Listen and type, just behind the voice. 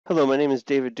Hello, my name is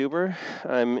David Dueber.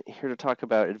 I'm here to talk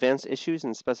about advanced issues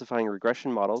in specifying regression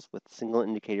models with single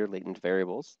indicator latent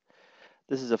variables.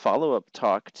 This is a follow-up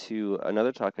talk to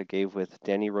another talk I gave with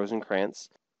Danny Rosenkrantz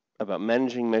about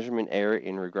managing measurement error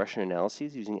in regression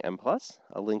analyses using M+.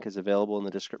 A link is available in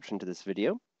the description to this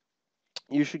video.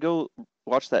 You should go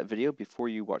watch that video before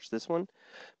you watch this one,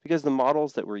 because the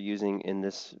models that we're using in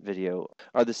this video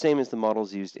are the same as the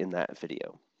models used in that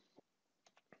video.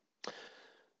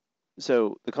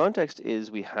 So the context is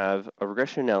we have a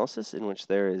regression analysis in which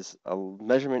there is a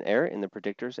measurement error in the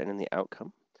predictors and in the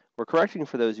outcome. We're correcting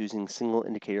for those using single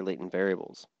indicator latent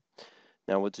variables.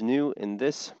 Now what's new in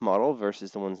this model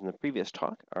versus the ones in the previous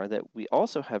talk are that we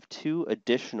also have two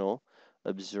additional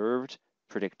observed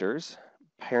predictors,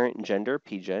 parent gender,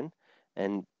 pgen,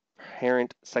 and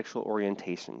parent sexual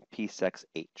orientation,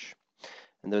 psex-h.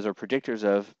 And those are predictors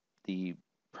of the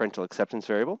parental acceptance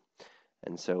variable.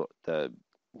 And so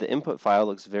the input file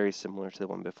looks very similar to the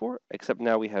one before, except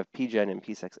now we have pgen and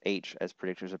psex-h as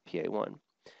predictors of PA1.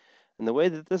 And the way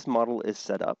that this model is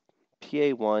set up,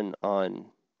 PA1 on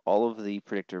all of the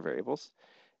predictor variables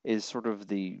is sort of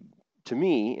the, to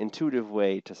me, intuitive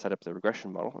way to set up the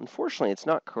regression model. Unfortunately, it's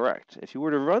not correct. If you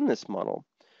were to run this model,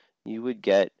 you would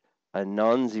get a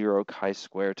non-zero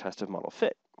chi-square test of model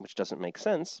fit, which doesn't make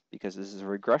sense because this is a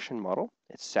regression model.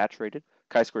 It's saturated.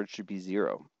 Chi-squared should be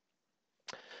 0.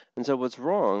 And so what's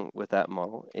wrong with that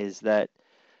model is that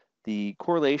the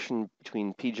correlation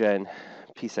between pgen,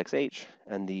 psex-h,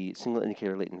 and the single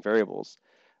indicator latent variables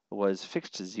was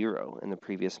fixed to 0 in the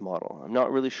previous model. I'm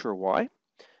not really sure why,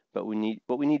 but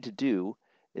what we need to do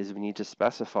is we need to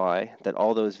specify that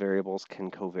all those variables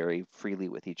can covary freely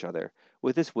with each other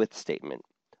with this with statement.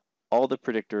 All the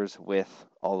predictors with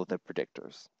all of the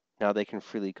predictors. Now they can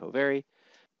freely covary.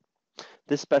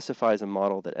 This specifies a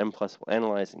model that M+ will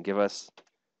analyze and give us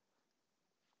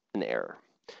an error.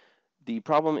 The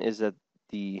problem is that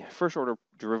the first order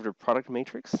derivative product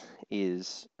matrix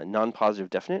is a non-positive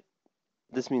definite.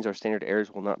 This means our standard errors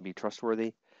will not be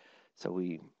trustworthy, so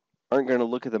we aren't going to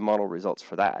look at the model results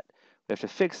for that. We have to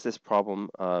fix this problem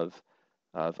of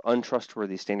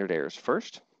untrustworthy standard errors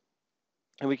first,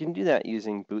 and we can do that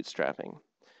using bootstrapping.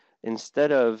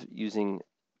 Instead of using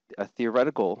a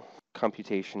theoretical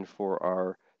computation for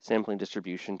our sampling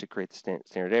distribution to create the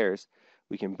standard errors,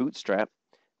 we can bootstrap,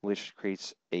 which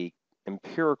creates a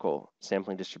empirical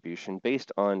sampling distribution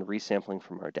based on resampling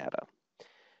from our data.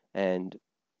 And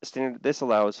this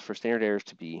allows for standard errors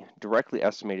to be directly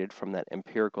estimated from that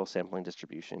empirical sampling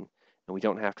distribution, and we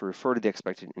don't have to refer to the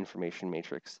expected information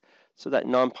matrix, so that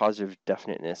non-positive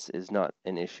definiteness is not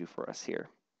an issue for us here.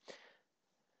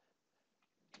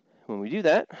 When we do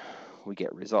that, we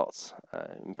get results.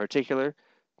 In particular,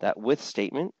 that with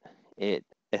statement, it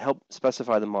helps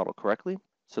specify the model correctly,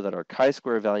 so that our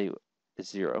chi-square value is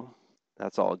 0.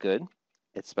 That's all good.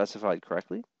 It's specified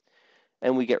correctly.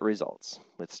 And we get results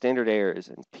with standard errors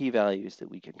and p-values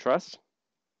that we can trust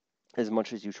as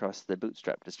much as you trust the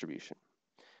bootstrap distribution.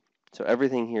 So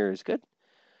everything here is good.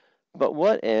 But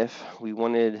what if we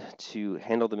wanted to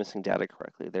handle the missing data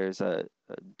correctly? There's a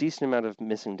decent amount of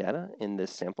missing data in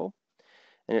this sample.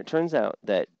 And it turns out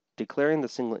that declaring the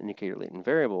single indicator latent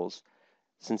variables,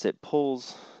 since it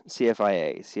pulls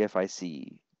CFIA,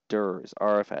 CFIC, DERS,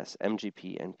 RFS,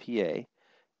 MGP, and PA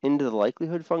into the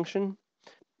likelihood function,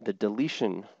 the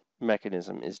deletion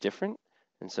mechanism is different.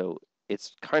 And so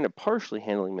it's kind of partially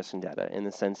handling missing data in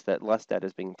the sense that less data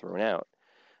is being thrown out.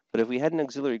 But if we had an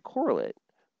auxiliary correlate,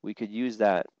 we could use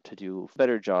that to do a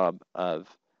better job of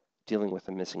dealing with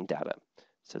the missing data.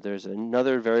 So there's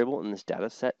another variable in this data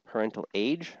set, parental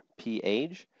age,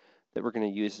 p-age, that we're going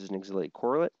to use as an auxiliary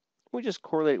correlate. We just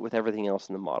correlate it with everything else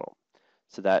in the model.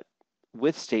 So that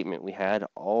with statement we had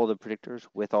all the predictors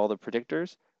with all the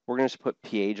predictors. We're going to put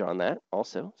p-age on that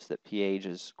also, so that p-age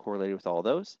is correlated with all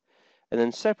those. And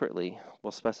then separately,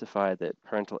 we'll specify that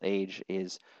parental age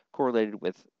is correlated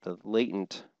with the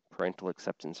latent parental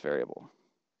acceptance variable.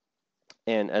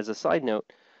 And as a side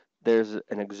note, there's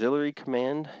an auxiliary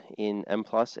command in M+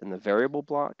 in the variable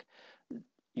block.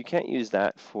 You can't use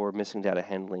that for missing data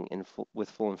handling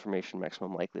with full information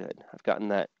maximum likelihood. I've gotten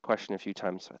that question a few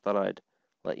times, so I thought I'd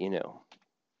let you know.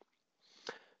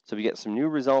 So we get some new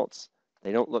results.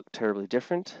 They don't look terribly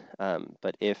different,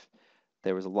 but if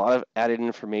there was a lot of added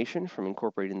information from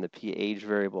incorporating the p-age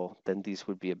variable, then these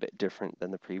would be a bit different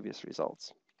than the previous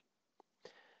results.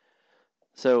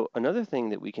 So another thing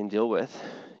that we can deal with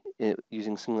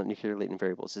using single indicator latent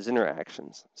variables is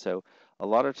interactions. So a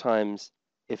lot of times,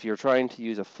 if you're trying to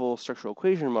use a full structural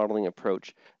equation modeling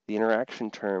approach, the interaction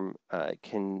term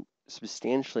can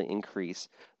substantially increase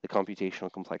the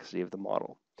computational complexity of the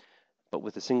model. But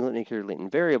with the single indicator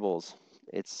latent variables,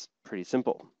 it's pretty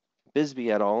simple.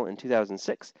 Bisbee et al. In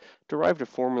 2006 derived a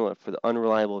formula for the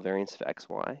unreliable variance of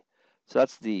xy. So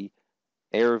that's the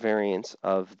error variance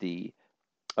of the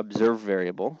observed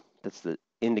variable, that's the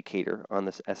indicator on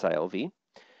this SILV.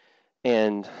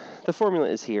 And the formula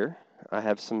is here. I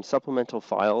have some supplemental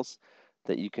files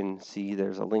that you can see.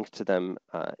 There's a link to them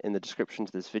in the description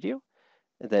to this video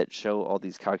that show all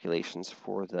these calculations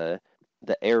for the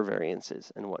error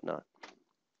variances and whatnot.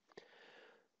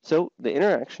 So the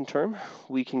interaction term,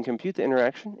 we can compute the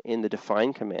interaction in the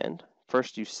define command.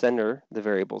 First, you center the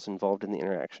variables involved in the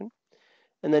interaction,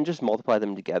 and then just multiply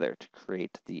them together to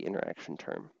create the interaction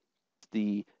term.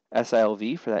 The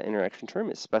SILV for that interaction term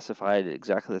is specified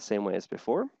exactly the same way as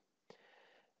before.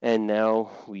 And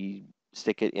now we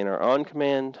stick it in our on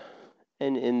command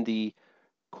and in the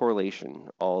correlation,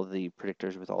 all the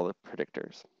predictors with all the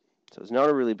predictors. So it's not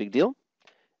a really big deal,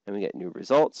 and we get new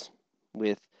results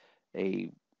with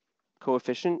a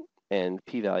coefficient and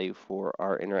p-value for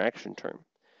our interaction term.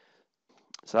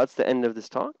 So that's the end of this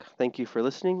talk. Thank you for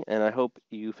listening, and I hope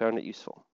you found it useful.